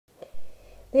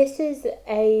This is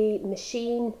a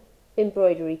machine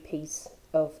embroidery piece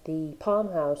of the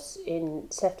Palm House in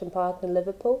Sefton Park in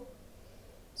Liverpool.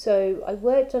 So I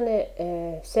worked on it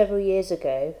several years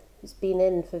ago. It's been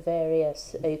in for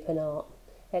various open art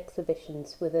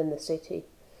exhibitions within the city.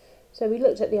 So we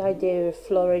looked at the idea of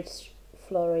flores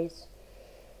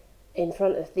in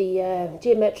front of the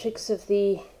geometrics of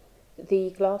the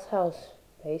glass house,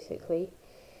 basically.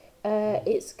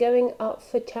 It's going up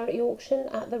for charity auction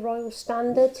at the Royal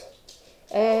Standard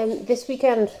this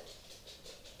weekend.